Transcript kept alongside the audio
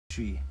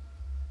Three.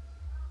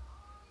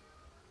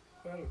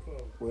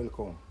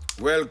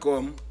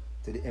 Welcome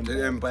To the to Empire.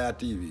 the Empire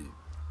TV.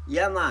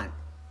 Yeah, man.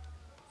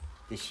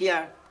 To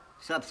share,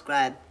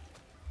 subscribe,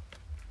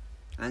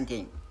 and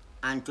thing.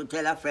 And to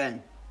tell a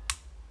friend,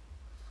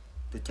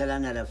 to tell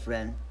another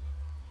friend,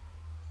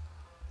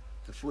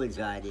 to full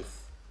enjoy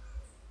this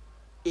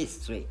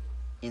history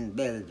in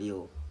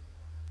Bellevue.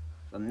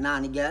 From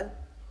Nanny Girl,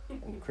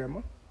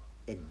 Crema.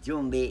 the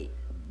Jumbi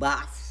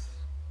Boss,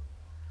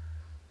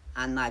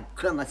 and my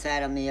crummer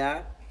side of me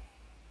here,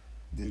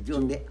 the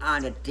Jumbi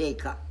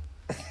Undertaker.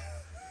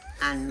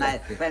 And my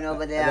friend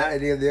over there,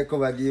 They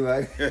come and give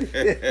man.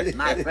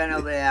 my friend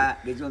over there,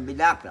 the Jumbi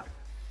Doctor.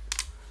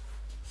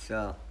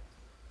 So,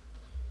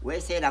 where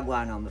you say that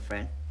going on, my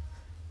friend?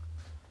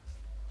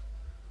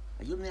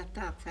 Are you may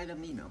talk side of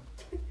me now?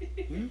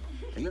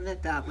 Are you may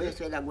talk? Where you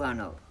say that going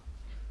on?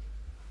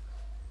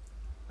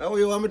 How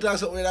you want me to talk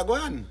something with that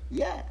one?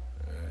 Yeah.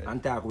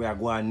 And talk where I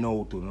go on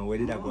now too. No, where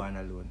did I go on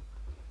alone?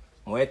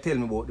 Why you tell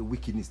me about the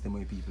wickedness them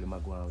way people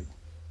am go on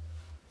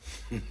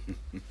with?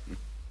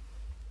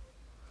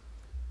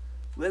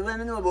 Well, when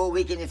we know about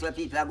wickedness, what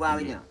people are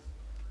going with,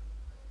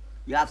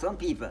 you have some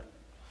people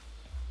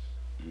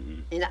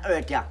in the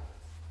earth here.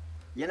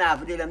 You know,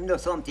 have to them know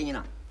something, you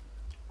know.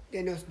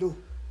 They just do.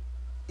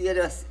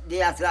 They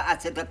have to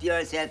set up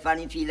yourself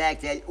and you feel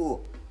like, say,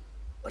 oh,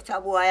 what's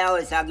a boy or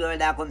what's a girl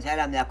that comes here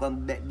and they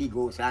come big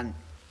house and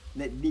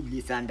make big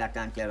this and that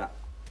and tell her.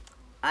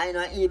 I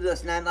know he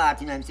just name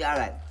heart in him, say, all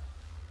right.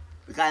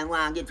 Because I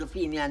want to get to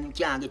film and you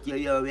can't get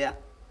your way.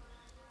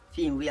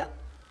 Film where?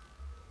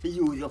 To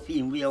use your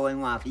film where you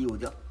want to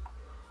use it.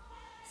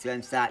 So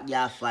you start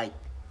your fight.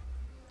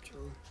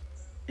 True.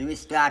 And we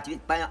start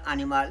with your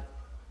animal.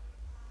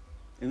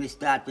 And we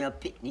start with your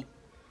picnic.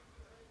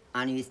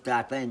 And we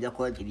start with the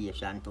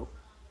cultivation too.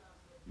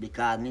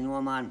 Because me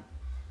know man,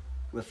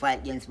 we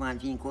fight against man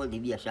for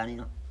cultivation, you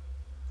know.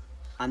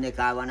 And make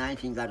our one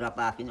finger drop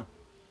off, you know.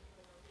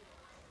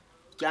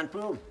 Can't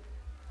prove.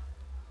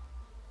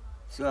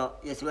 So,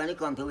 yes, when it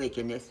comes to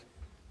wickedness,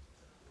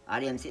 I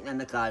am sitting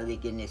and call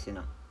wickedness, you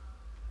know.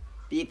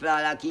 People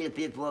are kill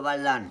people over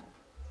land.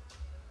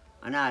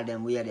 And all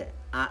them way there.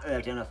 And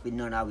earth enough with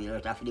none of we,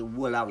 earth for the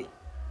whole of we.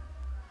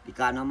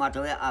 Because no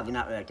matter what you have in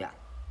the earth,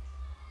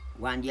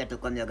 one day to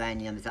come you're going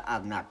to say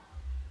have not.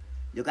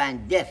 You're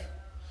going deaf,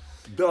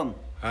 dumb,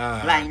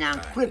 blind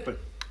and crippled.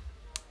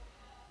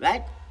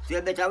 Right? So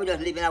you better we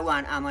just live in a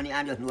one harmony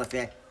and just know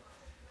say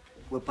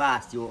we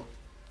passed you.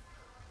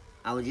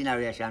 Our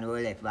generation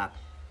we left back.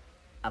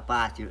 I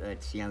passed you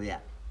earth same way.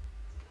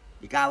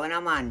 Because when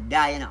a man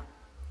die, you know,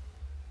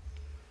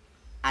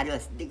 I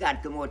just they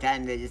got 2 more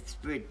times the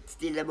spirit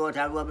still about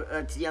a rubber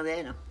earth same way,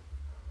 you know.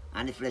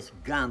 And the flesh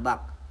gone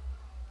back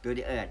to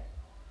the earth.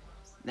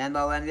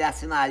 Remember when we are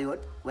small youth,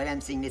 when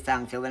them sing the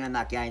song, so when I'm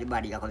not carrying the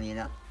body, you come in, you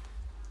know?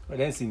 What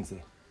then sing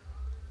say?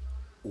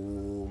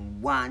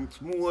 Home once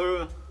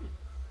more,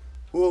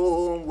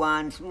 home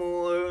once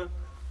more.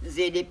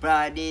 See the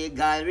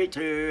prodigal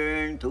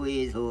return to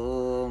his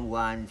home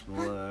once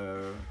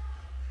more.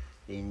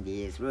 In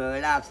this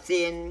world of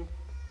sin,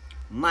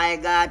 my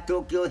God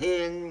took you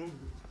in.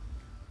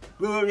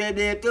 Glory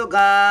be to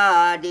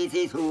God, this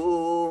is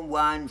home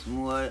once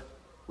more.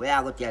 Where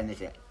I go tell me,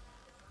 say?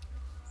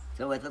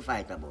 So what's the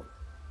fight about?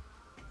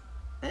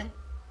 Eh?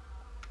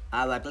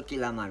 I want to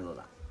kill a man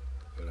over.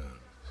 Hold on.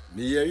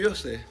 Me hear you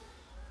say,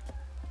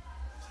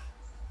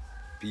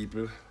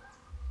 people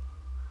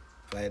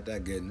fight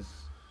against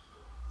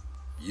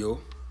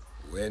you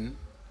when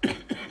you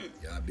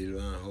build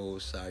one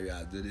house or you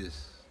do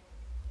this.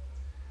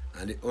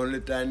 And the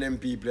only time them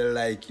people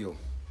like you,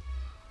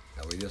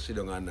 is when you sit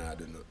down and not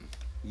do nothing.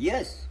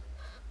 Yes.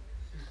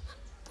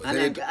 But And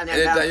anytime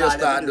then you call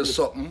start them do to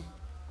something,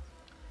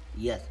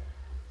 Yes.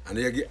 and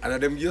you get,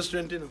 and them give you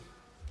strength, you know.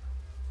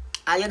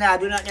 And you know, I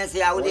do not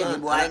say I would And any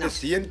boy, at you know. the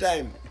same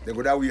time, they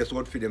go that waste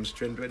out for them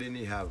strength where they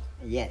need have,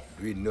 Yes.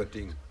 doing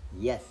nothing.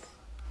 Yes.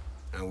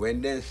 And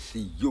when they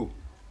see you,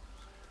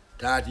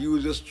 start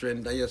use your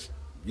strength and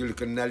you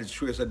look at knowledge,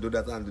 show yourself do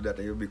that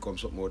and you become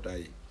something out of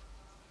it.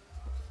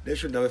 They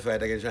should never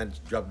fight against and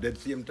drop dead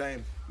same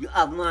time. You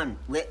have man.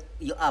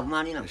 You have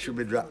man, you know. They should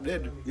be dropped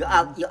dead. You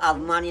have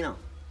man, you know.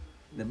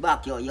 The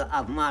back you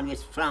have man with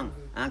strong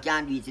and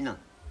can't do it, you know.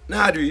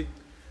 Nah, do we?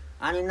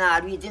 And he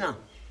not do it, you know.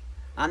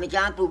 And me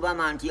can't prove a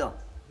man to you.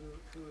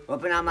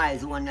 Open a my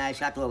one night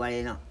shot over there,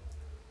 you know.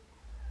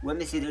 When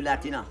me see do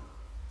that, you know.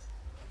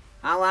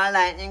 And one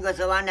lightning goes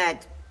over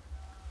night.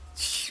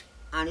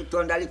 And it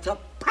thunder lit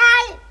up.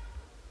 Pie!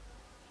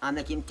 And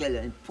make him tell you,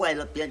 and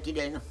foil up plenty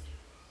there, you know.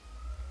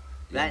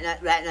 Right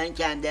now he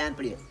can't damn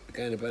place.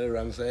 Kind of on the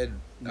wrong side.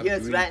 of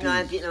Yes, doing right now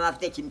I'm things. thinking of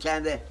taking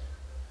time there.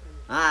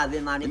 Ah,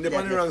 the man In the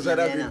on the wrong side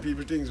of doing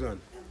people things,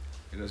 man.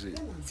 You know see?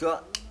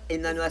 So,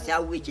 in the know say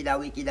a wicked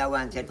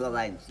one set over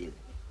himself,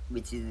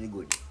 which is the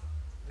good.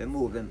 To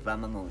move him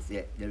from amongst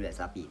the rest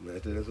of people. May I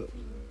tell you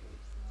something?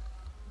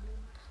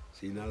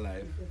 See, in our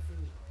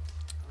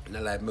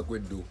life, make we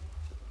do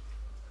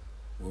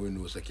what we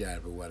know so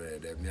can't for what I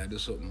do. Me I do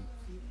something,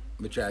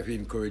 I try to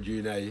encourage you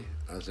in I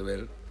and say,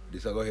 well,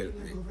 this will go help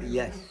me.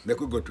 Yes. Make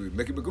we go to it.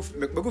 Make me go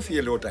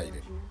feel out of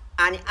it.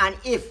 And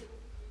if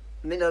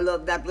me no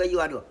love that way you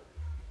are do,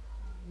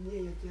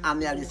 I'm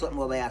here to something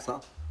over here,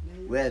 so.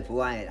 Well, for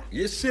one either.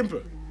 It's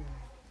simple.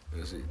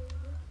 You see.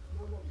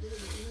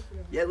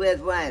 Yeah, well,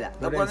 for one either.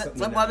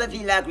 Some people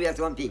feel like we are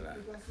some pig.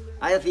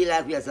 I feel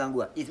like we are some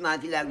goat. This man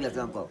feel like we are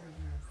some cow.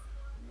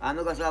 I'm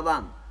going to go to a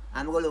bam.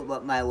 I'm going to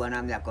look at my one and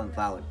I'm going to come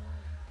forward.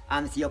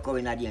 I'm see you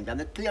coming at the end. I'm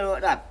clear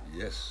about that.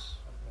 Yes.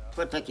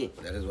 Protect it.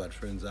 That is what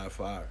friends are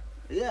for.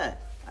 Yeah.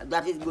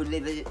 That is good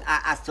living.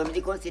 As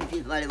somebody can see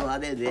people live over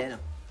there, you know.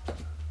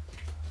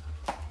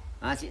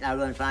 And sitting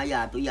around from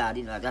yard to yard,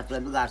 you know. That's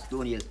when we got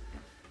Stone Hill.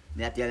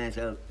 I tell them,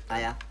 so,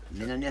 I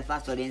don't know if I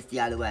saw them stay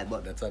all the way,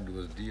 but That's how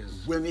those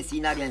days. when we see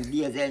them days,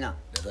 you know.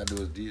 That's how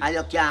those days. And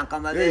you can't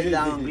come away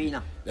down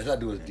green. That's how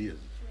those days.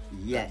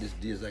 Yes. These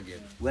days again.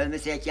 Well, me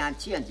say it can't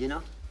change, you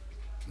know.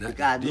 Not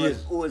Because these those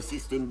days. old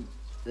system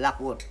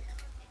lock out.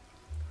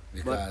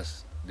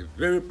 Because the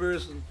very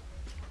person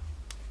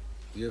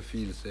you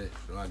feel say,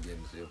 no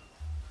against you,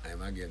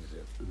 I'm against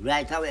you.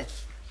 Right away.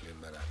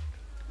 Remember that.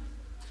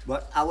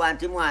 But I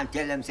want him to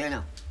tell them, say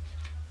no.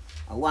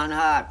 I want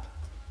heart.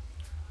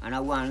 And I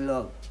want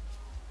love.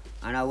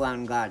 And I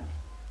want God.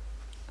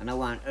 And I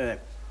want earth.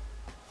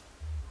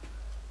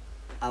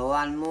 I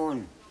want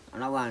moon.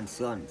 And I want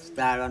sun.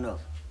 Star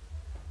enough.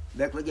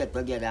 But we get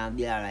together and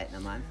be alright now,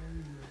 man.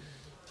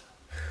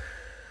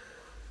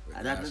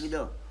 And that's what we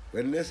do.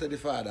 When they say the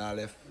father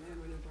left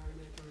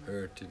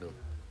earth, you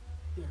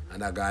know,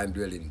 and I go and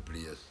dwell in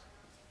place.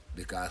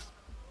 Because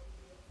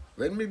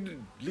when me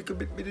little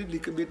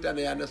bit and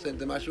they understand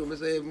them, I show me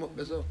say,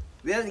 so.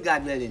 Where's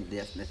God dwelling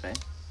place, my friend?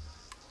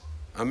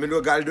 And me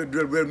know God do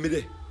dwell where me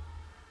there.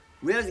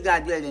 Where's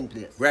God dwelling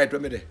place? Right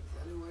where me there.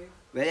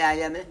 Where you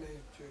hear me?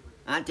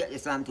 And take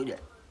this one today.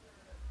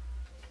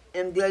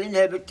 Him dwelling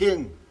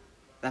everything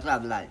that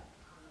have life.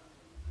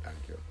 Thank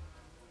you.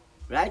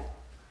 Right?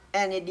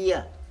 Any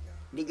day,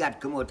 the God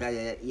come out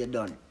and you're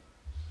done.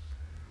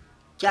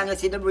 Can you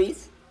see the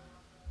breeze?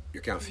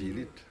 You can feel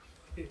it.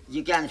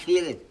 You can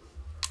feel it.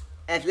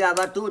 If you have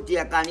a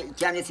toothache,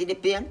 can you see the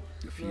pain?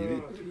 You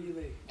feel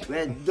it.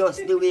 Well,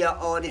 just the way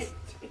all this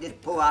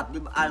power of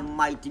the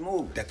Almighty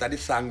move. That's the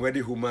song where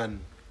the woman,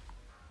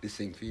 they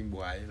sing for him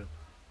boy, you know.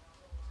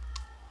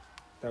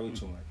 That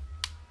with you, man.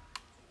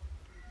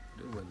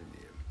 Don't want the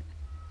name.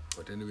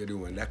 But anyway, the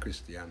one that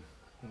Christian.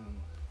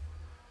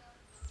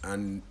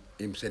 And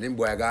him said him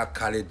boy got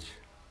college.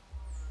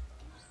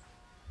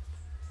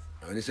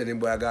 And when he said him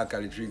boy got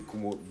college, he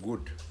come out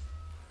good.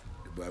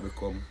 The boy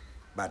become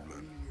bad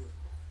man.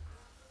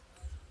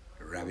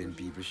 Robbing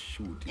people,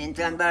 shooting.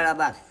 Intan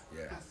Barabbas.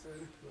 Yeah.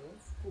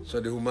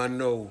 So the woman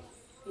now,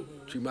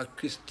 she's a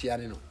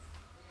Christian, you know.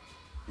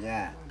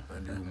 Yeah.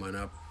 And the woman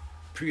a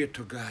pray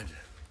to God.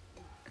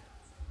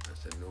 I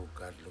said, no,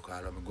 God, look how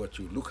I got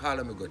you. Look how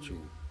I got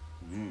you.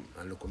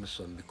 And look how my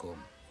son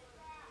become.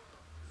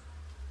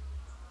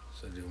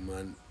 So the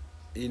woman,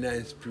 in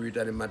his spirit,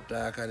 and him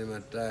attack, and him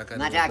attack,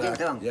 and him Attack in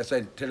attack. tongue? Yes,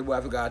 I tell the boy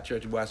if you go to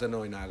church, the boy said,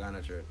 no, he's not going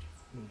to church.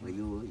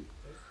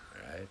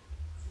 Right?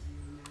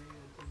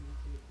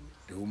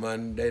 The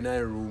woman then in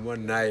a room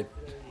one night,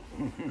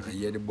 and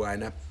hear the boy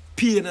in a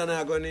pain and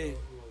agony.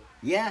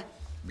 Yeah.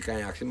 Because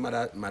he asked him,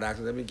 mother asked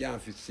him, if he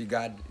can't see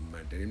God. The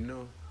man tell him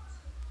no.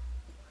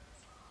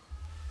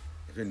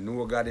 If you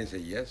know God, he say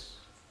yes.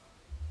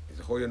 He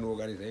said, how you know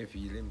God? He said, you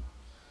feel him.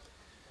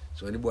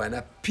 So when the boy in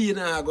a pain and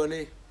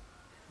agony,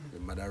 the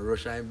mother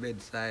rush on his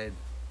bedside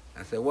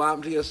and say, what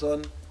happened to your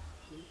son?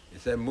 He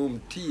said,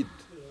 Mom, teeth.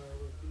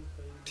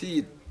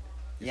 Teeth.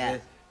 Yeah.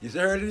 He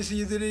said, early this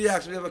season, he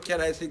asked me, can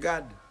I see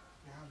God?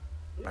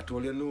 I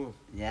told you no.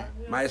 Yeah.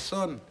 My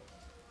son,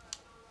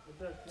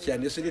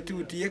 can you see the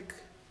toothache?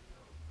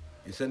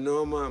 He said,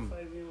 no, ma'am.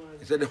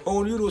 He said,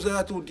 how you know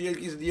that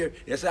toothache is there?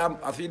 He said,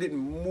 I feel it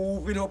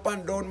moving up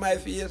and down my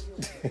face.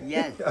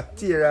 Yes.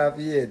 Tear off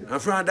your head.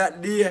 And from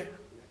that day,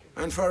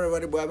 and forever,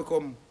 the boy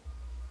become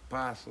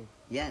parcel.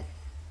 Yes.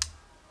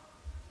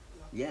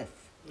 Yes.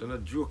 You're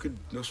not joking,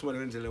 no somebody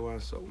when tell you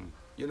want something.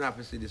 You don't have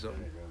to see this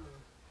something.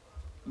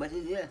 But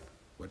it's there.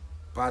 But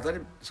part of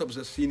the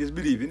something seen is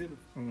believing it.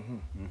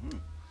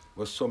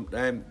 But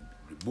sometimes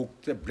the book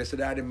says, blessed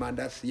are the man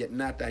that see it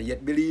not and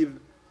yet believe.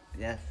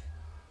 Yes.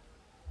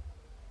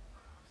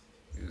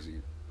 You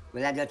see.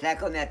 Well, I just like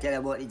come here tell you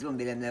about the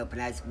Jumbi them there up in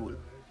high school.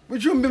 We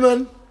Jumbi,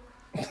 man.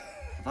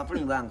 For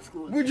Springbank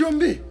School. We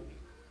Jumbi.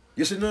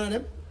 You see none of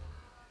them?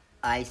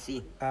 I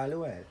see. All the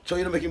while. So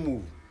you don't make him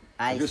move.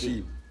 I you see.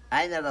 him.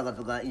 I never got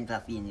to go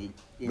intervene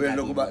with. Well,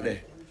 don't go back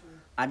there.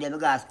 And then I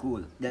go to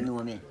school. They know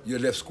me. You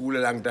left school a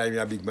long time,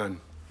 you're a big man.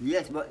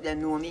 Yes, but they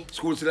know me.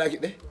 School still like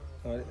it there?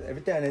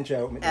 Every time they try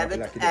to make Every,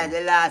 like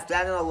the last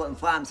time I went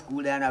farm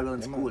school and I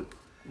run school.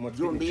 Much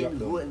Jumbi people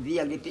drop down.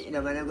 vehicle the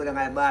picking when I go to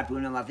my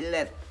bathroom and I feel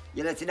left.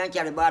 You know, sit and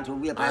carry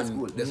bathroom way past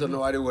school. And that's not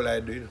what the whole I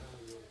do, you know.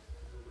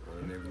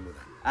 I never know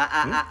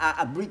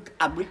that.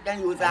 A brick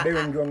then use A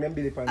bearing drum, them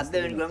Billy a Pants.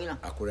 bearing drum, you know.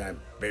 I could have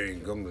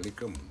bearing gung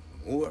lick 'em,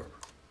 more.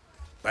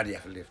 But I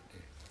have left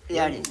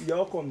there. Hear this.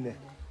 You come there.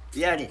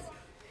 Hear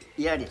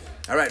Hear this.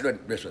 All right, then,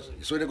 precious.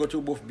 So they go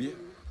to both beer.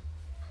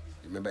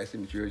 Remember I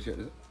cemetery shit,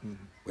 is it?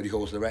 Where the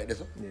house is right there,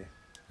 sir? Yeah.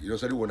 You know,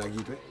 so the one I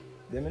get, right?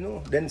 Them you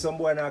know. Then some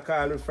boy now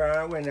call with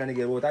friend when they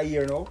get about a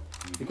year now.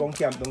 They come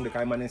camp down the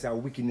car man and say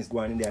wickedness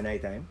going in there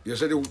night time. You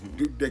said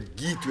the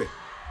gateway.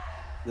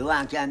 The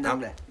one can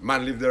down there.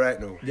 Man live there right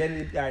now.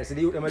 Then so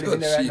the youth them living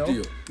there right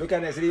now. Look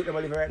at them, so the youth them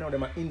living right now,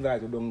 them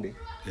invite you down there.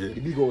 Yeah.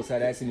 The big house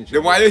I see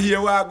Then why you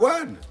hear where I go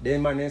on?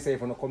 Then man they say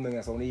if you come down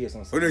here so you hear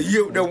some. When you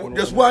hear,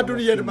 just want to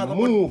hear the man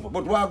move.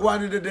 But why go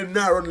on in the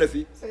not run left?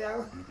 So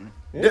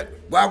yeah.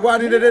 Why go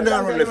on in the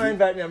not run left?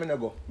 Invite me, I'm gonna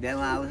go. Then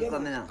one will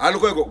come now. I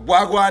look at go.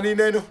 Why go on in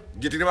there? No?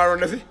 Get in the man run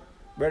left?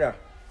 Brother,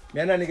 me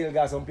and that nigga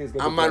got some place.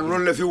 A man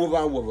run left over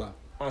and over.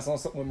 And some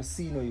something me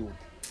see no you.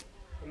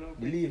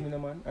 Believe me no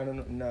man, I don't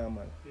know nah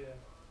man.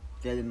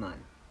 Tell the man.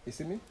 You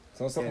see me?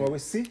 Some something we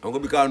see. I'm going to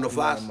become no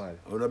fast. Normal.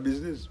 I'm no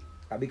business.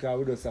 Because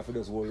we just have to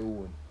just hold our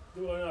own.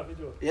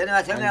 You know,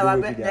 I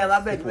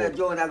never bet with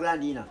John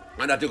Grandina.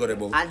 And that you got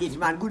about. And this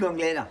man good on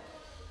there.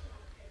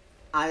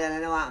 And then I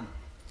know him.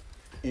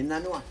 Him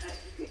not know.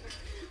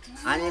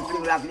 And he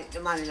flew like the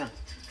man, you know.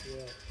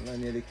 Man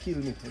nearly kill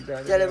me.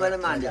 Tell him what the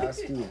man at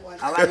did. school.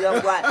 I want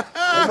young boy.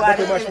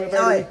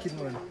 Wicked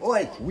man.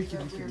 Oi.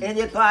 Wicked. In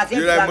the past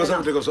You like must have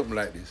exam, to take up something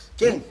like this.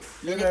 King.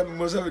 You like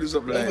must have to do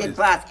something like In the this.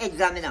 past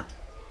exam,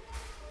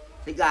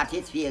 he got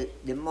his field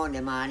the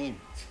Monday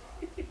morning.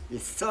 The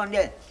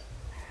Sunday,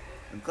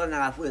 he come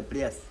to a food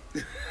place.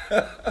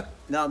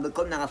 No, we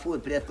come to a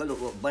food place to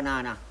look up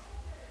banana.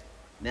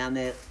 Me and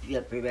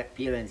my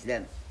parents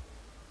them.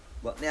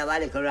 But me have a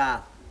little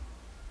raft.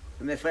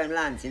 My friend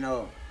Lance, you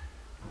know.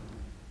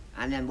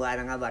 And then boy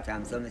don't have a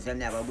time, so I say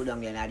never go down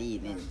there in the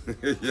evening.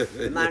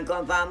 The man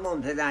come from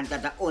Mumford and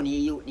got a only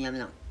youth name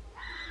now.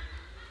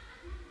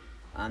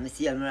 And I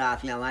see him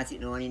raft here, I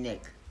sit on his neck.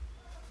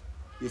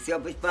 You see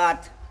up his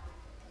part?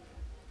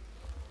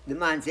 The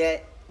man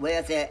say,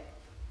 where you say,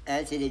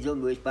 I see the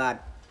jumbo which part,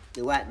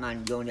 the white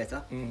man down there,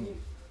 sir.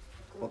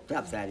 Up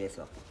top side there,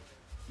 sir.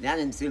 Then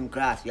him swim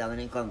cross here when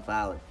he come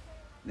forward.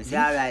 I say,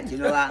 all right, you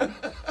know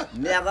what?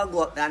 Never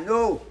go up there,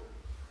 no.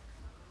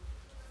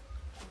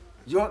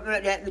 Jump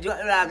right there, jump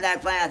around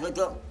like fire to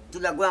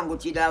the Guango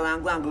Chida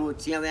and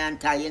Guango Chia and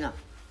tie, you know.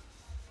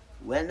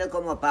 When they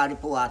come up out the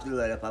poor to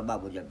the upper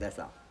bubble job, that's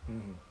all.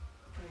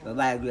 So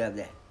buy a grave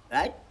there,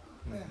 right?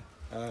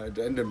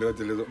 Then the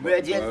military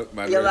Bridget,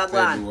 you have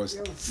one.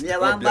 You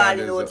have one ball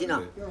in the water, you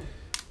know.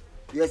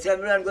 You see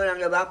me run going on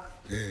your back?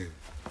 Where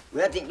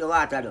do you think the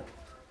water do?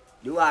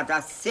 The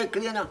water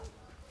sickly, you know.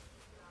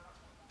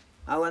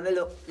 And when I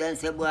look, then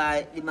say,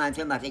 boy, the man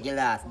say, take your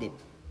last dip.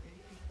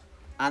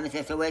 And I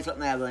say, so where's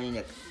something I run in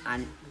it?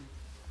 And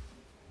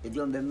you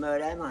don't be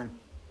murder, man.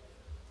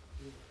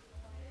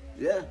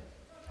 Yeah.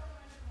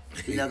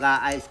 You know,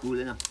 got high school,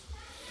 you know.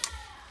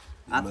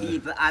 And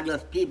people, and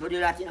just people do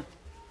that, you know.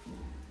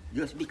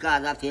 Just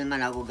because I feel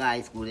man I go to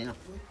high school, you know.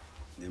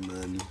 The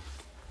man.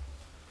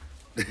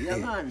 Yeah,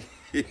 man.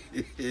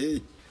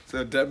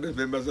 Sometimes I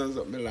remember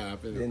something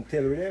laughing. Then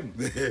tell them.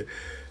 The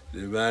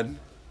man,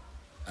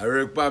 I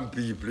work on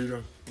people,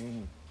 you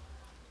know.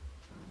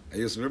 I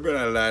used to remember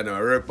that line,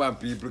 I work on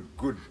people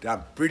good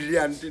and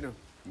brilliant, you know.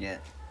 Yeah.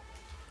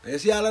 And you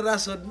see all of that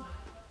sudden,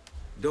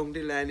 down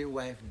the line, his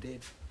wife dead.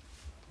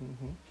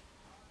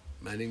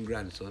 Man and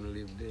grandson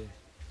live there.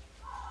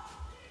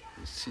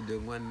 He sit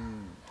down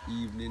one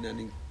evening and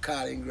he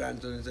call his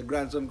grandson and say,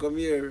 grandson, come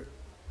here.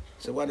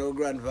 So one of our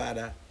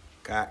grandfather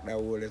caught that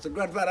hole. So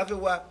grandfather, for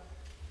what?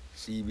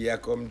 CB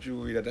come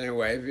through with that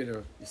wife, you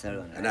know. It's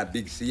around, And a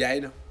big CI,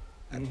 you know.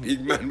 A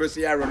big man must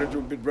see her run a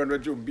jump, run a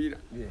jump, you know.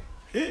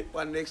 Yeah.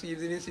 One next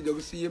evening, he sit down,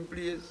 same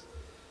place.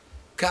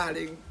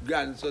 Calling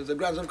grandson. So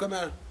grandson, come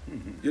here.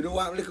 You don't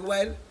want a little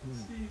while?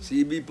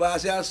 CB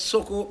pass here,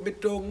 suck up my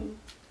tongue.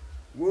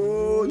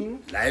 Whoa.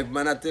 Live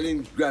man are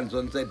telling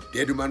grandson, said,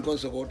 dead man can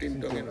suck out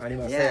him tongue. You know.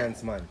 Animal Yeah.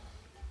 science man.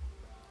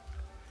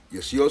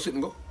 You see how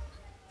something go?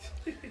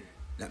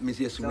 That means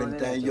yes, when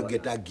time you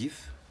get a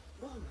gift,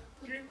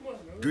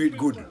 do it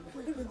good.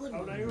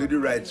 Do the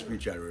right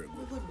spiritual work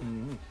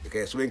good.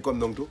 Okay, so when it come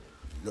down to,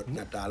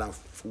 not all of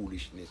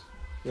foolishness.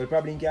 You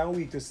probably can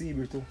weak to see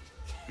too.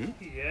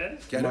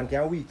 Yes. Man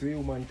can weak to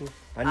woman too.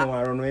 And no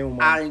one run away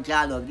woman. Aaron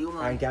can love you,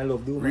 man. And can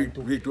love the woman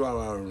Read too. to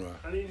our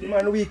The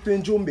man weak to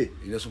in Jumbe.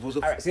 You're supposed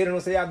to. Alright, so you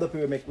don't say you have the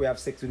people make we have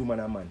sex with woman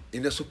and man.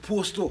 You're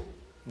supposed to.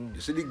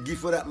 You see the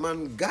gift that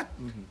man got?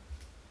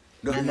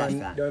 No, Yeah, man.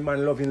 man. The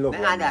man love in love I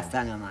one. Man.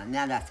 understand you, man.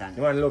 I understand.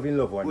 The man love in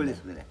love one. Cool Man.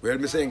 is with it. Well,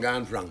 me saying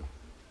gone wrong.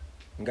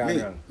 Gone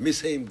Me, wrong. me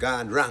saying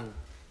gone wrong.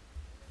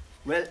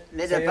 Well,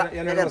 me So the you pa-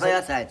 know me the so- for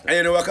your side. And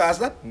you know what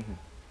cost that?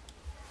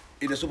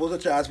 You're not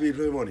supposed to charge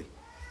people for money.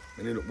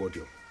 When you look about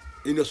you.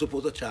 You're not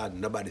supposed to charge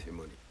nobody for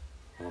money.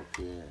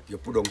 Okay. You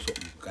put on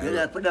something. You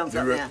just put down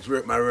something, yeah. It's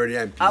work my word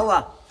and people.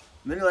 How?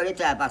 Me know the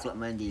type of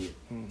something I do.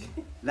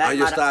 And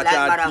you start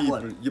charging Madam people,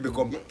 Wall. you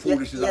become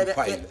foolish as a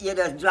pile. You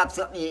just drop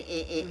something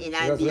in You just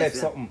left ideas.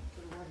 something.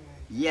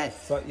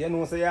 Yes. So you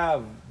know so you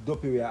have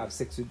dopey where you have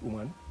sex with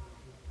woman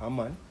and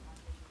man.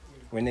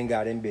 When they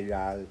got them bed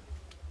all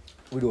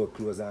without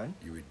clothes on.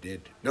 You were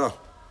dead. No,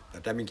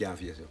 that time you can't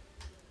face you.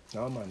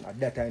 No man, at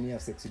that time you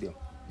have sex with you.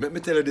 Let me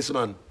tell you this,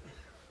 man.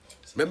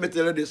 Let me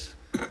tell you this.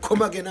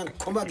 Come again and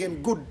come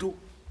again good too.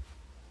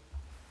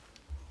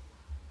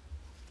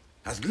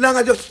 As long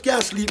as you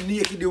can't sleep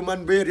naked, you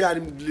man bury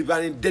and live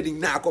and dead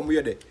now come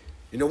here there.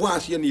 You don't want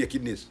to see your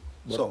nakedness.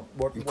 So,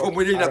 you come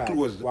with in a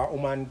clothes. What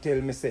woman tell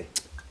me say?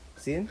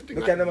 See?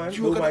 Look at the man. The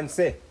woman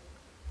say,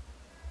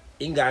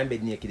 in go in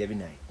bed naked every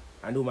night.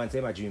 And the woman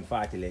say, I dream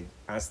 40 leg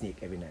and snake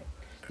every night.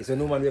 You see,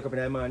 no man wake up in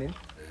the morning,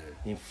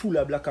 in full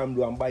of black and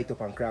blue and bite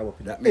up and crab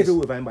up.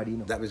 Everywhere in body, you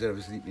know. That means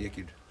never sleep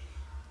naked.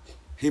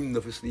 Him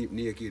never sleep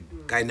naked.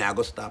 Kind of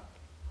go stop.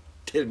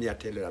 Tell me, I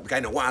tell you that.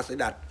 Kind of want to say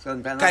that.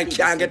 Kind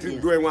can't get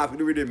it going what to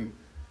do with him.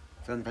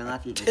 Sometimes I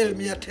feel Tell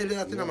me, I tell you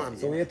that, you know, man.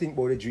 So when you think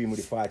about the dream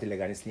with the 40 leg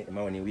and the snake, the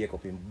man when you wake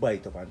up and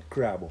bite up and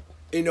crab up.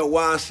 You know,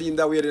 want to see him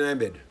that way in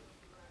bed.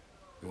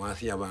 You want to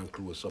see him one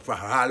close. So for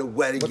all the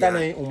well, but I know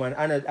a woman,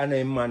 I know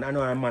a man, I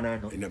know a man. I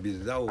know. In a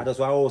business, I just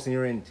want a house in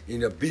rent.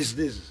 in a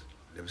business,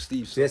 never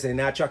sleep. So you're saying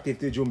not attractive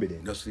to Jumbi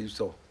then? No sleep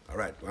so. All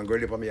right, one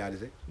girl up on me yard, you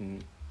see?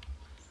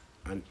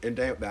 And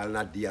enter up there, I'll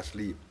not day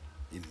asleep.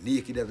 In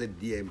naked as a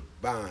damn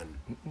barn.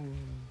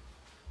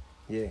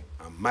 Yeah.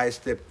 And my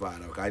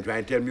stepfather, because I try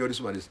and tell me how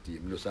this man is team,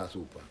 you know, so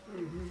super.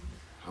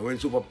 And when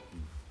super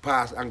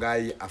pass and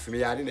guy after me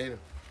yard in there, you know,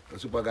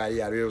 and super guy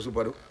yard, you know,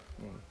 super do?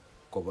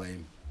 Cover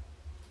him.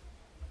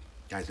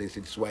 I say,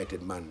 this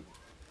whited man.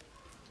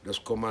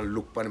 Just come and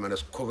look for him and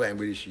just cover him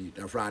with the sheet.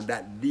 And from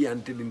that day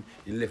until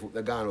he left up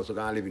the gun, so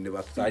can't live in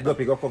never sleep. So I don't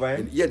pick up cover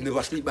him? Yet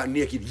never sleep back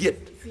naked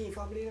yet.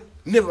 Family, no?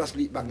 Never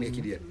sleep back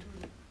naked yet.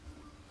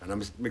 And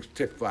I'm my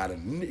stepfather,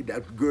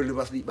 that girl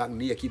never sleep back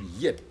naked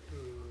yet.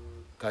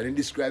 Because he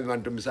describe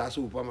him to me as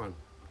Superman.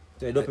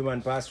 So a dopey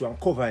man pass through and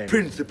cover him?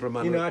 Principal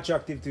man. You know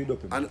attractive to a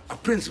dopey man? And a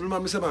principal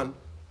man, Mr. Man,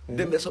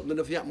 them there's something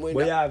enough happen with But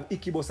you that. have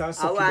icky bus and I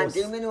sucky want bus.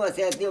 thing, I know,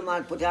 say, the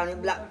man put on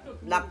him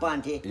black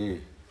panty.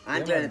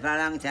 And turn it for a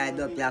long time,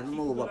 up, you have to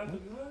move up.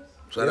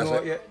 So that's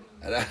what,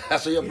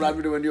 that's what your plan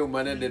with when you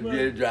man and then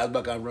beer drive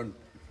back and run.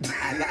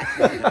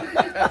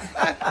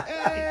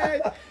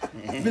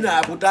 Me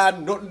not put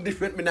on nothing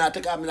different, me not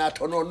take on, me not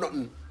turn on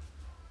nothing.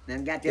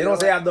 Then get You don't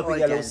say you have dopey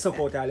girl who suck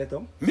out all your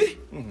tongue? Me?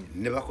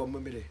 Never come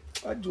with me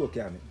there. A joke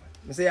you have, man.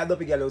 I say you have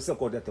dopey girl who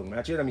suck out your tongue.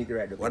 I try to meet the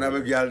right dopey. One of my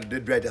girl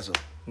did right as well.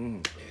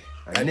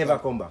 And never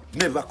come back.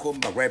 Never come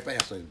back right by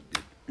yourself.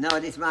 No,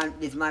 this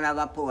man have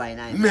a power in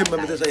him. Remember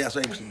me to say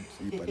yourself.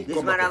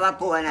 This man have a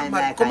power in him.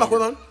 Come back,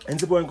 man. And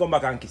the boy come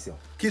back and kiss you.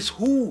 Kiss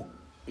who?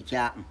 It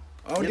happen.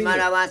 How The did man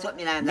you- have want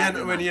something like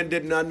that. When you're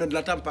dead, no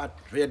Latin part.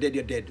 When you're dead,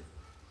 you're dead.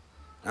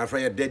 And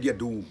when you're dead, you're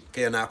doomed.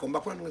 Can you not come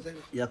back?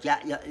 You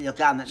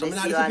can't make So me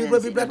many see you people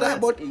and people then that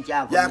about. in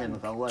charge Yeah, of them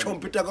for work.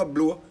 trumpet go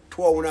blow.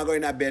 2 hours go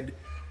in a bed.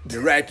 The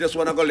righteous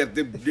one go left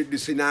the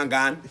sin and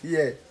gone.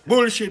 Yeah.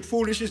 Bullshit,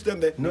 foolish system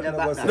there. Nothing no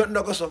go so. Nothing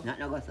no go so. Not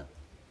no go so.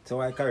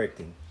 So I correct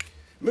him.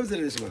 Let me tell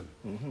you this, man.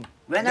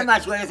 When the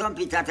match where some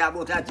people talk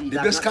about that, The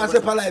best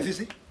concept of life, you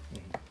see.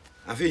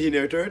 And if you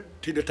inherit it,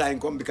 till the time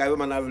come, because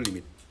man have a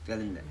limit. Tell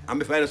him that. And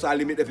me find us a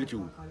limit there for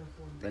you.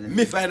 Tell him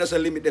Me find us a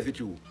limit there for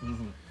you.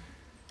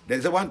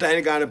 There's a one time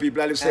in Ghana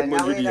people live 700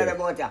 now we know the years.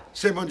 water.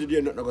 700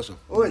 years, nothing no go so.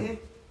 Oh, You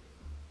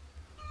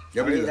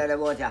we believe know that? the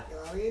water.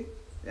 You in?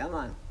 Yeah,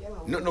 man.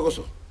 Nothing no go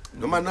so.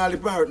 No man now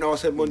live on earth now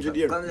 700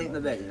 years. Come link my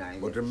bed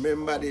tonight. But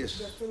remember this.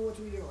 Just tell what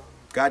we do.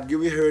 God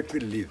give you earth to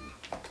live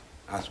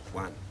as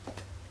one.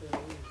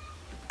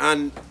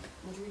 And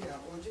What we do,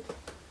 won't you?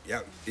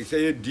 yeah, he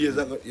said your days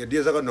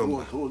are got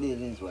number. 2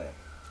 days in swear.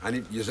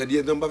 And you said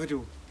days number for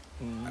you.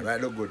 All right,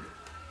 look good.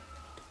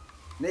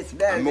 Miss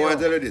Bell, And I want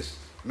to tell you this.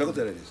 I'm going to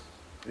tell you this.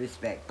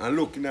 respect. And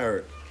look in the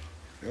earth.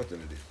 I'm going to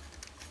tell you this.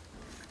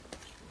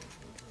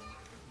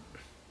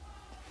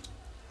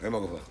 Where am I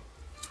going for?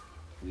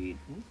 Read.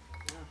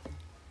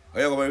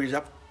 Are you going to the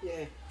shop?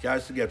 Yeah. Can I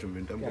cigarette from me?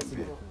 I'm going to So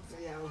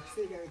yeah, I'll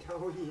see you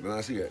down here.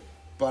 No, cigarette.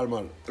 Paul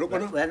man. Look,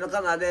 man. When I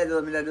come to bed,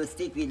 I do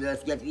stick with,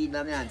 let's get weed in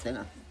my hands, you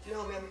know.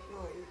 No, man,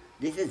 no.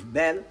 This is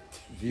Bell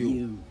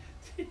View.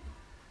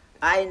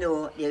 I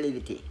know the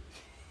liberty.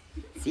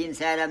 See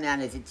inside of me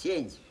and it's a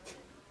change.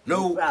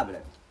 No.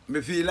 problem.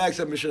 Me feel like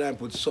some should I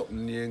put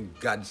something in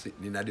God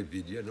sitting in the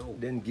video, no.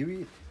 Then give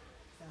it.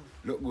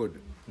 Look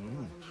good.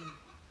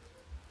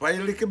 When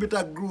you little bit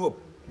of grew up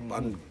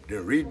and they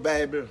read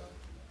Bible,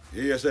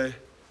 you say,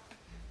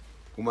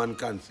 woman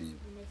conceive,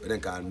 then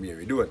can't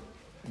marry. Do it.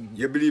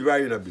 You believe or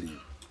you not believe?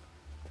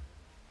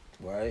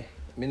 Why?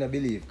 Me not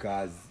believe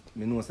because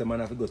me know some man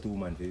have to go to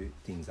woman for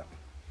things happen.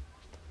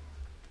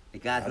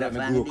 Because I the like me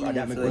family broke, I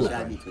like me so it broke.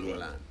 shall be today.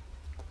 Hold on.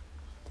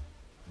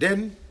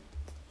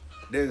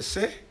 Then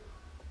say,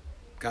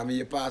 come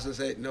here, pastor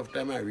say enough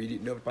time, I read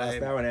it enough Pastor, I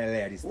time. want to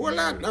lie this Hold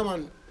on, no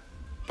man.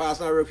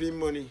 Pastor not work for him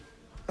money.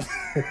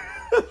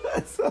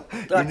 So,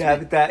 you don't have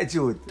to tell the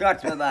truth.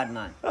 Touch me, bad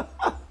man.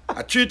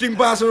 A treating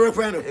pastor work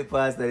for him. Hey,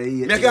 Pastor, they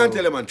hate Me you. can't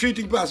tell you, man.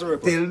 Treating pastor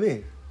work for him. Tell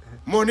me.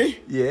 Money,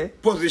 Yeah.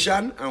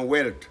 position, and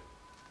wealth.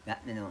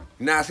 That me know.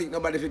 Nah, see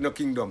nobody fit no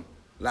kingdom.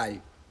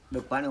 Lie.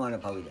 Look, pan one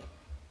up with it.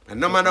 And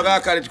no man no go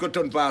to college go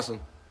turn pastor.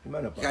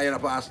 Man up. Because you're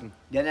not passing.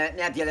 Then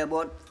I tell you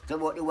about the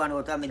one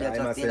out of me that I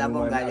just send tell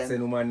about guy I send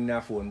them. woman in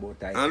a phone about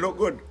time. And look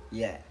good.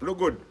 Yeah. Look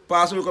good.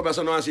 Pastor will come and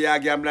say, no, see, I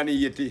gamble and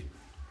eat.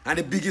 And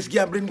the biggest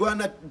gambling go on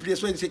that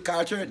place when you say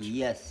call church.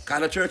 Yes.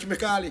 Call a church, me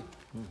call it.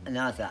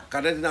 No, sir.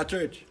 Because that's not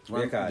church.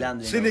 Yeah, call it.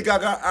 Gambling.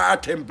 Synagogue are a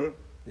temple.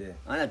 Yeah.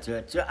 I'm not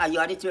church. Are you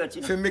at the church?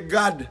 You know? For me,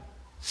 God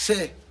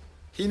say,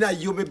 he not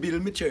you me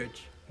build me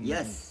church.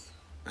 Yes.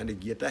 And the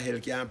gate of hell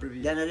can't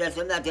prevail. Then there's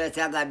some that tell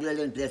say God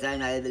building place I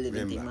know every living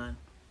thing, Remember. man.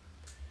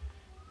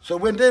 So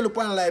when they look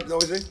on life now,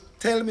 they say,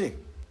 tell me,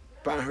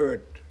 pan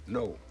hurt,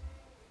 no.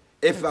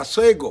 If I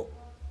say go,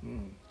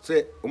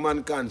 say,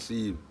 woman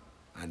conceive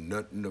and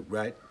nothing look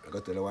right, I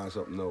got to tell you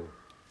something now.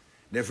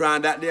 Then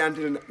from that day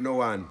until no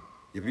one,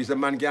 if it's a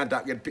man can't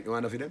talk, get pick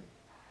one of them.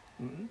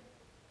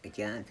 You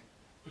can't.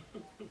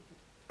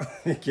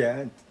 You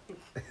can't.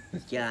 You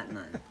can't,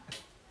 man.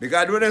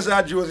 Because when they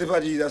say Joseph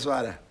or Jesus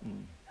father,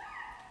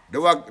 they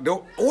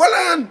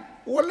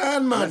hold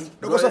on, man.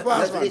 They go so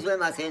fast, This man.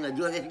 way I'm saying,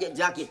 Joseph get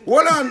jacket.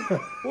 Hold on,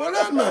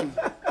 man.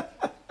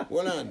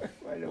 Hold on.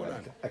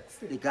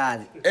 Because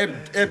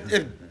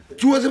If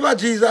Joseph or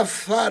Jesus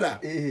father,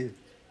 Eh.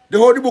 the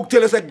Holy Book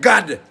tells us that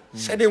God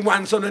sent him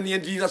one son and he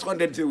and Jesus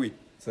condemned to it.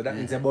 So that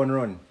means a born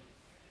run.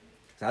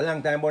 It's a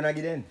long time born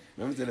again.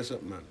 Let me tell you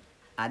something, man.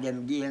 I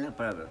them give no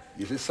problem.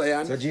 This is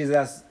science. So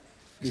Jesus,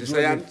 Is it Joseph,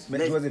 science?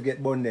 make Joseph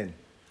get born then.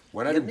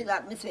 What are You the be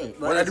like me say.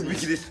 what are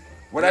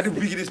the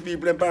wickedest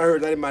people in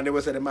heard that the man they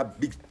was say them a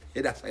big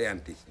head of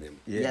scientists them.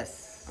 Yeah.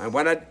 Yes. And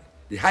one of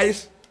the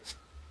highest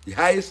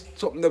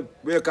something that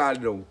we call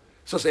it now,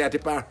 society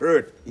pan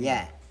heard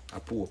Yeah. a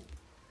Pope.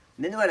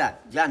 Me know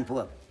that. John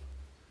Pope.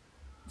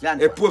 John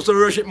A Pope. Pope so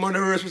worship money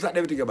worship that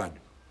everything about.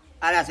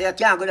 And I say, you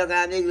can't go down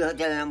and make you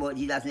tell them about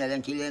Jesus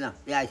and kill you now.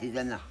 The ISIS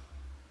them now.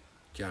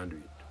 Can't do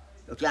it.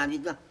 You can't do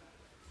it now.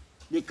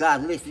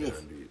 Because listen,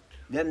 Can't do it.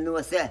 them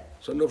know say,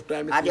 So enough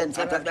time. I them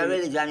set up the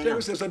religion, you Tell know.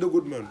 me say so do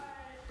good man.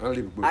 And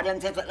live good. I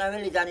them set up the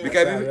religion, you know.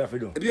 Because That's what we have to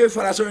do. if you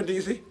follow certain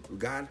things, you see, we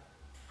gone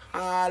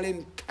all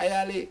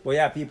entirely. But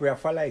yeah, people have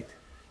follow it.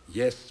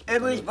 Yes.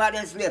 Every part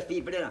of slave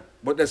people, you know.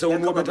 But they say who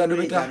Them know come up better do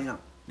with religion, better. you know.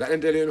 That them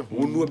tell you, know,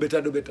 who know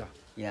better do better.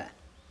 Yeah.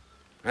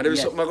 And if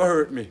Yes. something gonna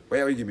hurt me, why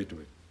you give me to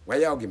me? Why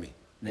you give me?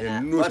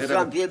 Yeah. You know, But say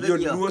some that- people you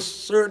do. know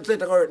certain things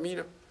that hurt me, you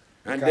know.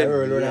 And Because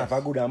early then, on yes. have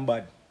a good and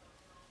bad.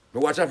 I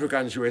watch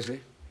African show, you see.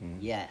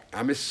 Yeah.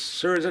 I'm a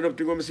certain of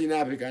things I'm seeing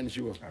African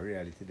show. A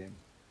reality them.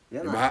 Yeah,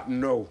 It might man. happen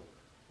now.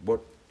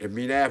 But if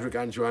me in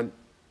African show and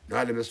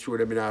now them just show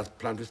them in a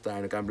plan to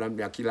start, I can plan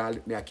me a kill all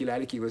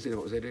the kids, you know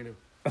what I'm saying?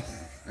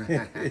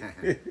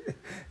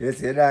 You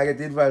see, that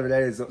get involved with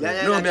that. So.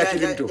 Then No, I me a tell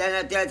kill him you- too.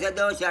 then I tell you,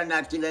 thou shalt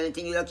not kill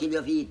anything, you kill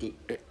your feet.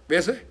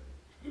 You see?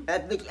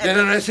 Every- Then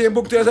in the same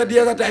book tells us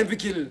there's a time to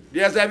kill.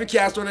 There's a time to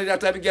cast stone and there's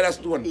a time to get a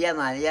stone. Yeah,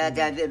 man, yeah,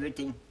 that's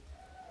everything.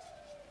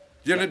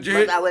 You know,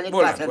 But when it's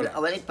hold on, possible, hold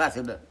on. when it's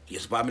possible.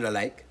 Yes, but me not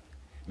like.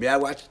 Me I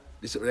watch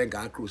this is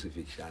called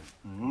crucifixion.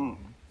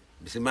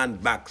 This man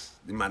backs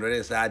the man when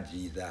they say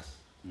Jesus.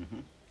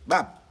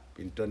 Bap,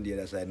 in turn the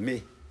other side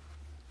me.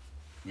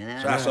 You know?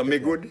 So I saw me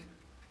good.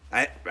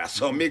 I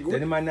saw me Then the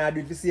good. man not do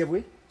it for save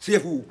way. See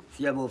who?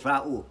 See about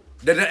from who?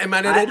 That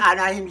man dead.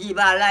 And him give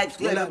our life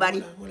to Hold on, everybody.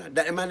 hold on.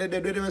 That man dead.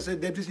 They say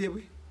dead to see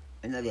we.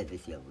 You know that to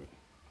see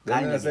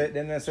about.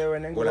 Then I say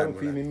when they go Hold on, down for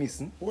hold on. me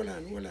missing. Hold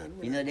on, hold on.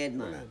 You know that,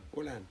 man.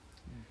 Hold on.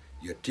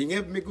 You think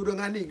if me good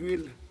on the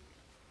grill?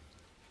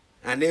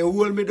 And they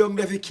hold me down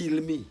there to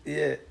kill me.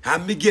 Yeah.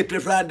 And me get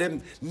from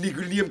them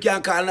nigger name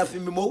can't call nothing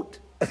in my mouth.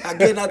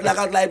 Again, not like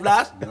a life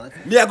blast. No.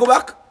 Me I go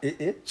back.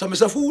 Eh. So I'm a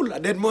fool. I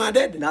dead more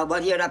dead. No,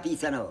 but you're a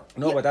piece now.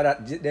 No, but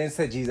that then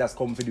say Jesus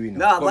come for doing.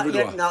 No, Come but to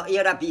you're, do no,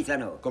 you're a piece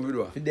now. Come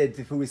with If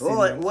dead for we sin. Oh,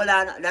 man. hold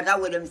on, that's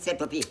how them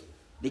set up here.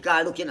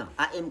 Because look, you know,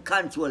 I him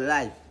control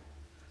life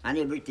and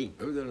everything.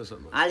 Let me tell you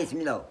something. And listen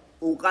me now,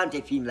 who can't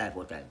take film life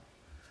all time?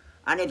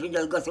 And if you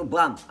just go to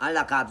bomb and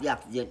lock up the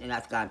accident and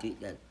that's can't treat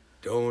them.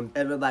 Don't.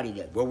 Everybody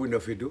dead. What we know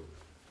if you do?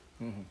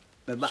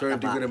 But Certain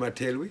things them a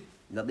tell we.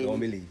 No Don't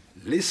believe.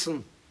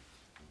 Listen.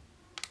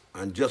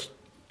 And just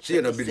say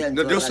you not believe. Sense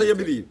No, of just say you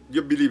reality. believe.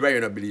 You believe why you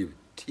not believe.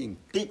 Think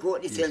Pick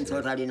out the sense Yes,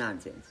 out of the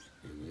nonsense.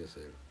 in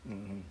yourself.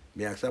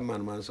 Me ask a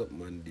man something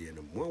one day.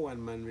 No more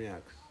one man me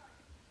ask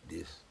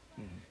this.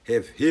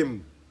 If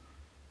him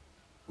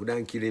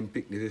wouldn't kill him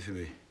pick the for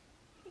me.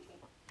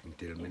 Him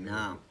tell me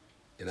No.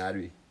 You know how do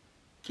we?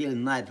 Kill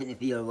my penny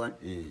for your one.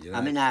 Yeah, you know.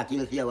 I mean, I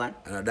kill for your one.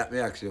 And that me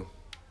ask you.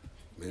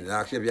 Me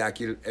ask you if you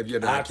kill, if you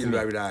don't Ask kill, me.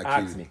 why would I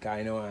Ask kill? me, because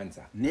I know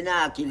answer. Me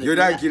not kill You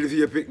don't kill if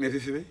you pick me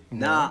for me?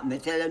 No, me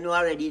tell you no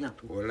already, no.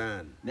 Hold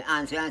on. Me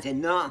answer and say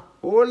no.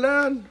 Hold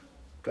on.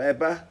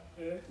 Piper,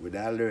 we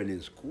don't learn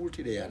in school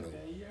today, you know.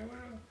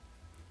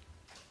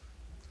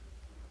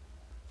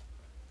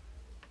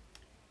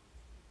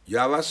 You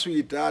have a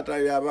sweetheart or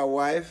you have a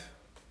wife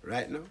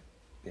right now?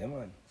 Yeah,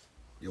 man.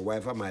 Your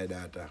wife is my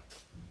daughter.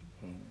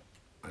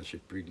 And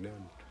she's pregnant.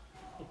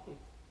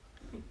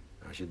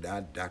 And she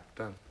that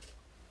doctor.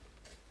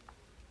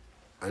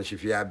 And she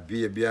have a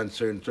baby and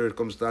certain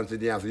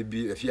circumstances, you have to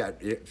be, if you have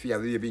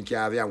a baby in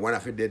care, and one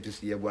of you dead to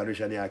see your boy, which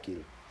you kill.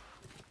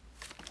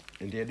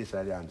 And there this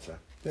is the answer.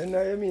 Then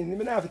you mean, you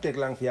don't have to take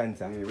long for your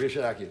answer. Where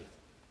should I kill?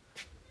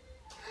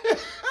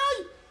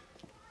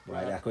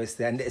 Why that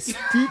question they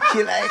speak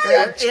you like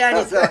that? Hear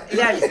this now,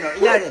 hear this now,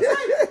 hear this.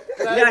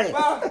 Hear this.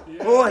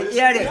 Oh,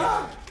 hear this.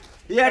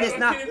 Hear this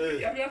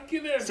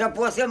now.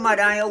 Suppose your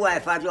mother and your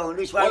wife are drowned,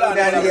 which one?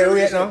 Then again,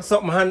 wait now.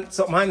 Something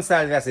hand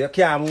style there, so you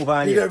can't move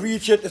on We yet. don't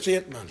reach it to say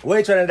it, man. Where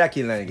you trying to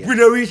kill now again? We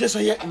don't reach it to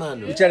say it, man.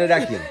 You trying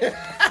to kill?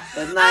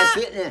 But my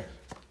fitness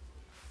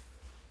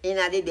in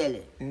the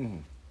belly.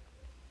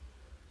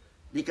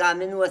 Because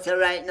I know say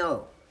right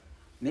now,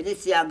 I did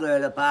see a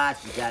girl up at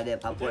hospital there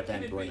for Port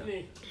and Port.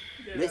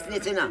 Listen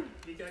to now.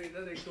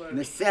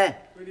 I say,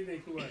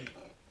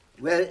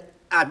 well,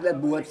 at the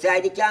both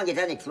sides, you can't get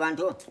the next one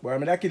too. Boy,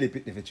 I'm kill the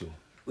pitney for you.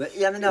 Well,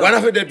 hear me now. One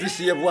of you dead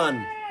receive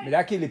one.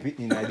 I'm kill the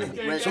pitney now.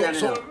 Well, hear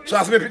me now. So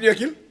after me put your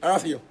kill, or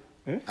after you?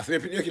 After me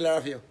put your kill, or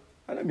after you?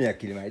 I don't mean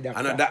kill my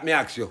doctor. And that me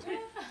ask you.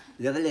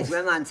 You will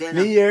listen man say Me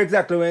now. hear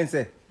exactly what you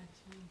say.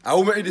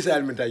 How make the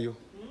decidement are you?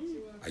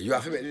 Are you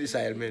have to make the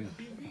decidement?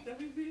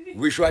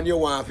 Which one you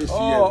want to see?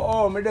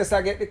 Oh, me just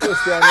get the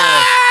question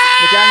now.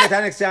 Me can't get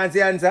the next chance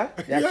to answer.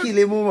 You kill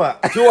him, mama.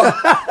 Sure.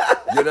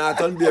 You're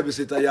not on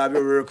babysitter, you have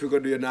your work,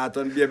 you're not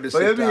on babysitter.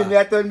 What you mean? Me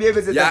at on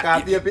babysitter, Yeah,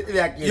 can't pay pitney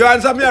for kill. You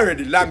answer me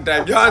already, long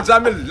time. You answer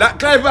me,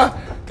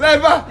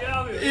 Clever.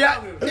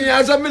 Yeah, you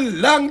answer me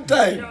long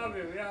time.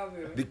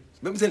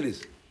 Let me tell you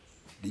this.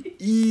 The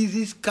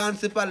easiest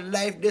concept of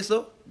life, this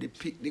so,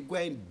 they go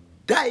and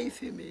die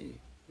for me.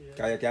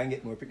 Because you can't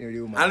get more pitney with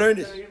the woman. I learn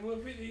this.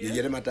 You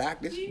get them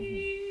attack this.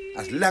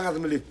 As long as I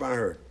live pan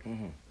hurt,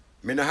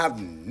 me not have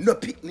no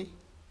picnic.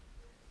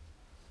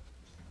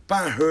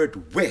 Pan hurt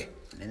where?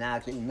 Me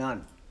not kill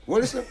none.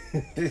 What is it?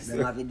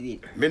 Me have to do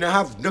it. Me not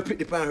have no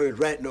picnic pan hurt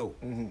right now.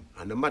 And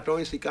no matter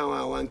how sick I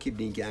want keep,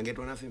 they can't get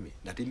one of me.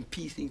 That in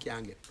peace, they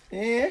can't get.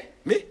 Eh?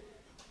 Me?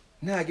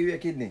 Nah, give you a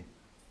kidney.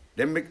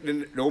 Them make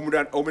the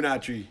woman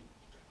that tree.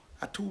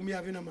 I two me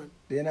having a man.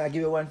 They not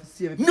give you one for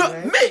save it. No,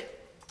 me!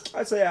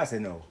 That's what you say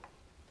now.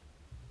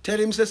 Tell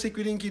him say sick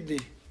with him kidney.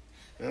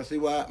 And see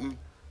what happen.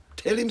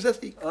 Tell him say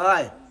sick.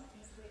 Oi,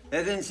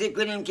 if he's sick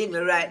with him kidney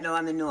right now,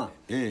 I know.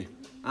 Eh.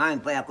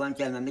 I'm for you come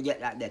tell me get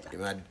that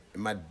better.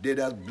 My dead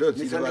as blood.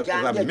 Me See say me what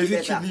can't get me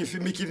better. kidney if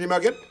me kidney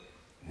again.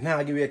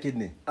 Nah, give you a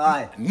kidney.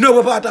 Oi,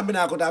 No part of me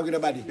now could have with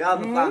nobody. you have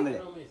a family.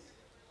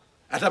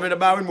 I thought me the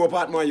bar with more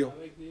part more you.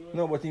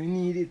 No, but you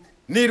need it.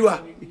 Need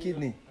what? The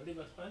kidney.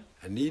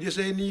 I need you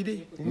say need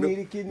it. You need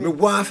a kidney. Me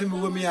want for me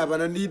what me have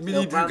and I need me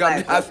Look need what to come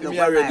my ask look me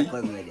what my already.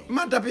 cousin with it.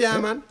 Man tap here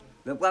man.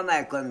 Look what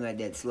my cousin with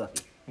dead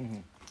Sophie.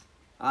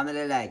 I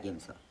really like him,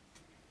 so.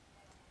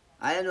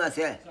 I don't know,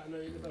 say,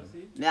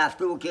 me have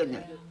two kidneys.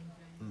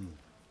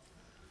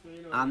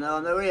 I'm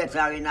not rate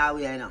her in our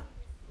way, you know.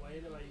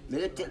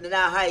 Me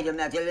not hide him,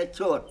 I tell the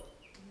truth.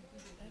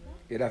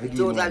 You'd have to The give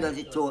truth, I him does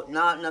the truth.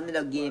 No, me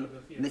don't give him.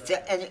 Me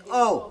say,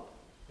 anyhow,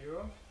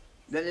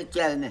 then they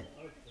tell me,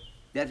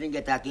 they can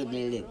get a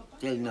kidney live,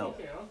 till now.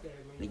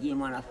 Me give him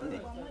one of me.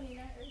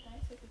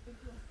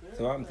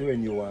 So what happened to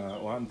when you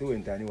want, what happened to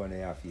when you want to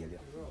have failure?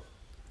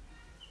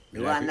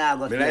 The one now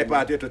go Me like fail me.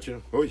 party touch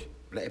you. Oi,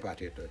 like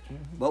party touch.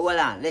 But hold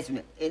on,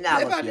 listen, it now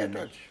Let go me fail me.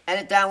 touch.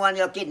 Anytime one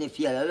your kidney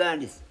fail, you learn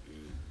this.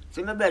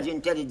 So my brother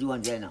tell you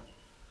Jones there now.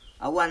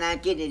 I want a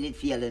kidney did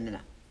fail in me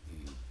now.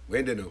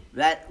 When they know?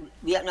 Right,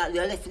 we are not,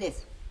 you listen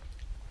this.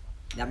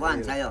 Now go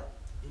answer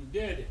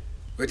you.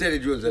 We tell the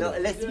Jones No, now.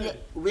 listen,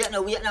 wait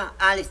now,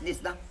 and listen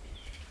this now.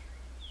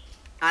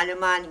 And the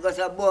man goes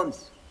to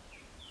bums.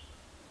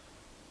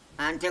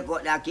 And take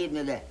out that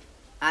kidney there.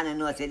 And you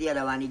know say the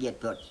other one he get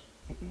touched.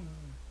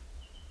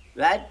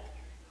 Right?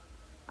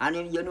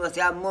 And you know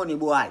say money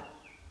boy.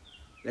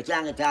 You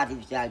can't get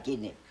artificial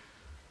kidney.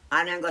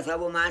 And then goes to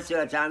woman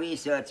search and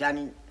research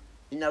and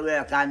in the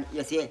work and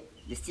you see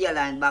the steel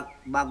line back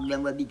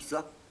them were big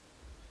so.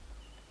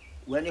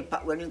 When you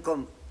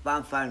come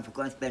from foreign for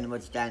come spend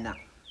much time now.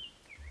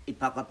 He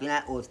pack up in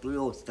a house to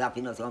house, strap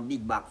in some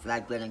big box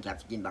like when and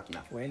catch chicken back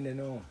enough. When they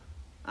know.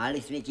 And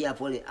listen me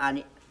carefully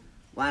and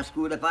one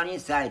screwed up on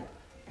inside.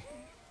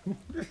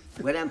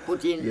 When them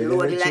put in Yeah,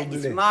 load they it like trouble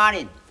this there.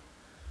 morning.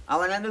 And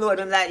when them load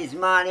them like this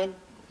morning,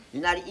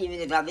 in the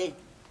evening it have it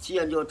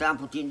change out and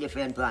put in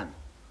different one.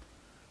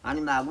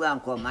 And I go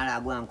and come, and I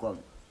go and come.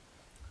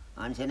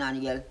 And say, Nanny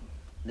girl,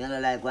 me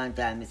don't like one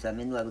time, me say,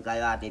 me know because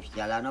you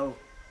artificial, I know.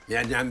 Me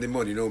a yam the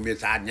money, no, me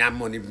start yam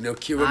money, no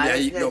kill me I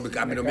eat no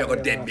because me no me go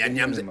dead, me a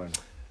yam say.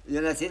 You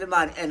know, see the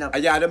man end up.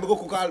 Yeah, them go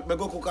cook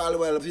all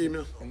well for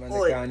him. The man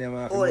Oi, they can't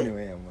have oi. money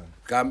with him, man.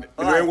 Cause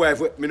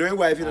me know him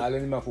wife, you know. All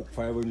of them have cook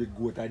 500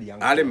 goat a day.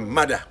 All them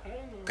mother,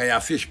 cause you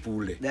fish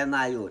pool there. They're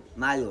my youth,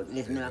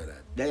 listen me now.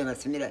 They don't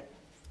see me there.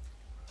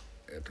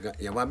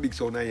 You want big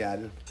sound in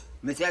yard.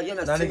 Me say, you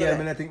know, Now see me the girl,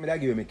 there. I think me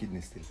give him a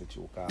kidney still for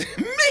choke.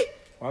 Me?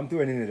 I'm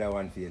doing another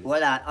one fail.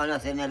 Hold on, I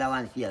say another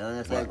one fail,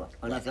 I say go.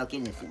 I say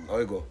kidney sin. How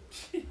you go?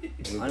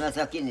 I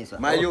say kidney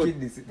sin. My Oh, youth,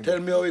 kidney sitting. tell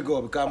me how you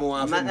go because I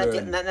want to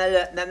learn.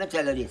 Let me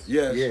tell you this.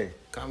 Yes. Yeah.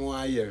 Come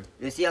on here.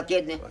 You see your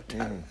kidney?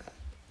 Mhm.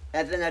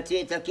 If you not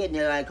treat your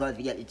kidney like how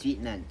to get the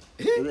treatment,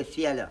 you will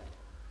fail you.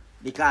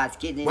 Because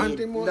kidney One need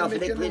thing more enough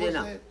make you liquid know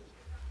enough. say.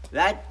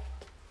 Right?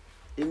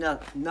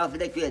 Enough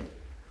liquid.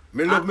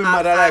 Me love me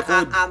mother like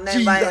how remember,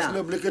 Jesus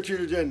love little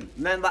children.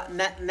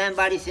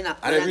 Remember this, you know.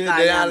 And every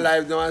day I'm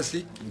alive now and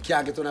see, I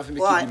can't get enough of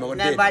me kid, I'm dead.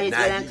 Remember this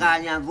when I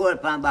call you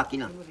Volpan back, you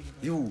know.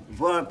 You.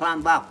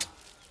 Volpan back.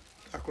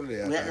 I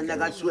couldn't Let me make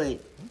a show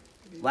it.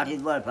 What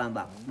is Volpan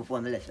back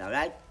before me left,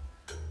 alright?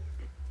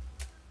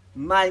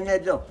 My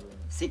nephew,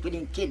 sick with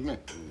him kidney.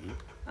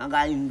 And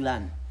got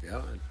England. Yeah,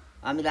 man.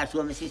 And me that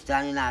show my sister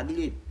and I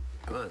believe.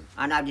 Yeah, man.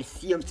 And have the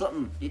same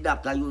something, the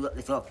doctor use up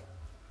the stuff.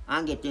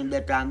 And get him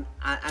better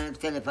and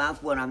tell him on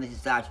phone and my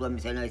sister show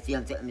me say no, the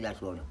same something me that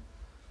show now.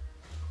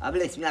 I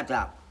bless me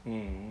attack.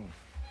 And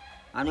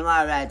him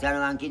alright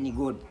and him kidney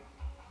good.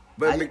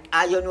 But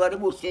and you know the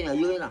bush you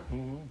know.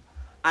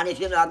 And if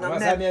you don't have no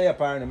memory,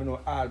 I know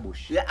all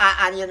bush.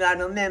 and you don't have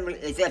no memory,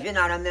 if you don't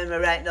have no memory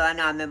right now and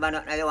I remember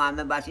nothing, you want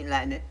to remember something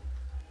like that.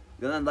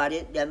 You remember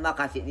the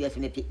maca sitting here,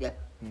 me pick there.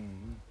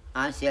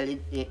 And sell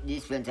it,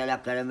 this friend tell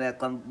after them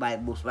come buy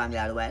bush from me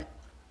all while.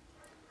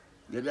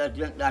 You just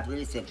drink that with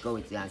the same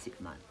courage and sit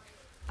man.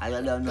 And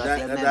you don't know if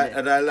you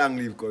remember. That long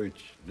leaf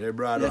courage, they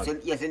brought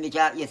one. Yes, me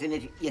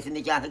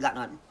can't forget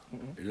nothing.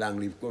 Long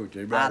leaf courage,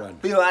 they brought one.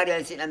 Pure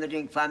there sit and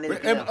drink for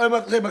milk.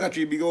 I'm say back a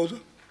tree big also.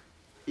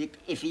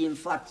 If he in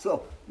fat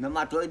so, no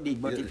matter how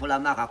big, but if full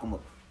of maca come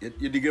up.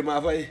 You dig him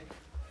off eh?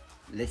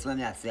 Listen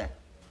what I say.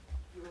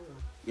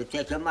 You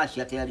take your mash,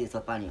 you tear this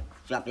up on you,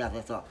 chop it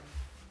off so,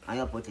 and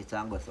you put it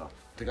on go so.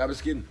 Take off the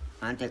skin.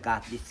 And take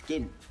off the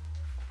skin.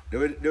 They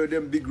were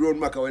them big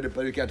round maca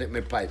where you can't take my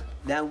pipe.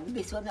 Then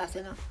this one I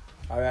say now.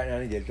 Alright,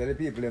 Nigel, tell the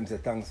people them say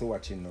thanks for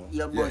watching now.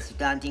 You bust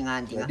it and thing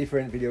and thing. A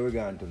different video we're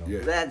going to now.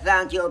 Yeah. Well,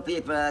 thank you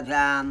people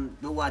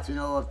for watching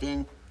the whole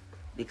thing.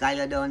 Because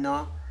you don't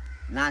know,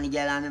 Nanny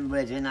girl and him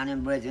brethren and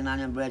him brethren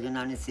and him brethren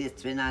and his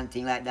sister and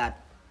thing like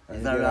that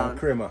is around.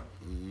 Creamer.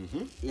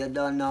 You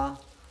don't know.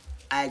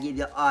 I give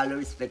you all the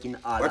respect in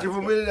all What aspects.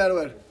 if we that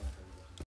one?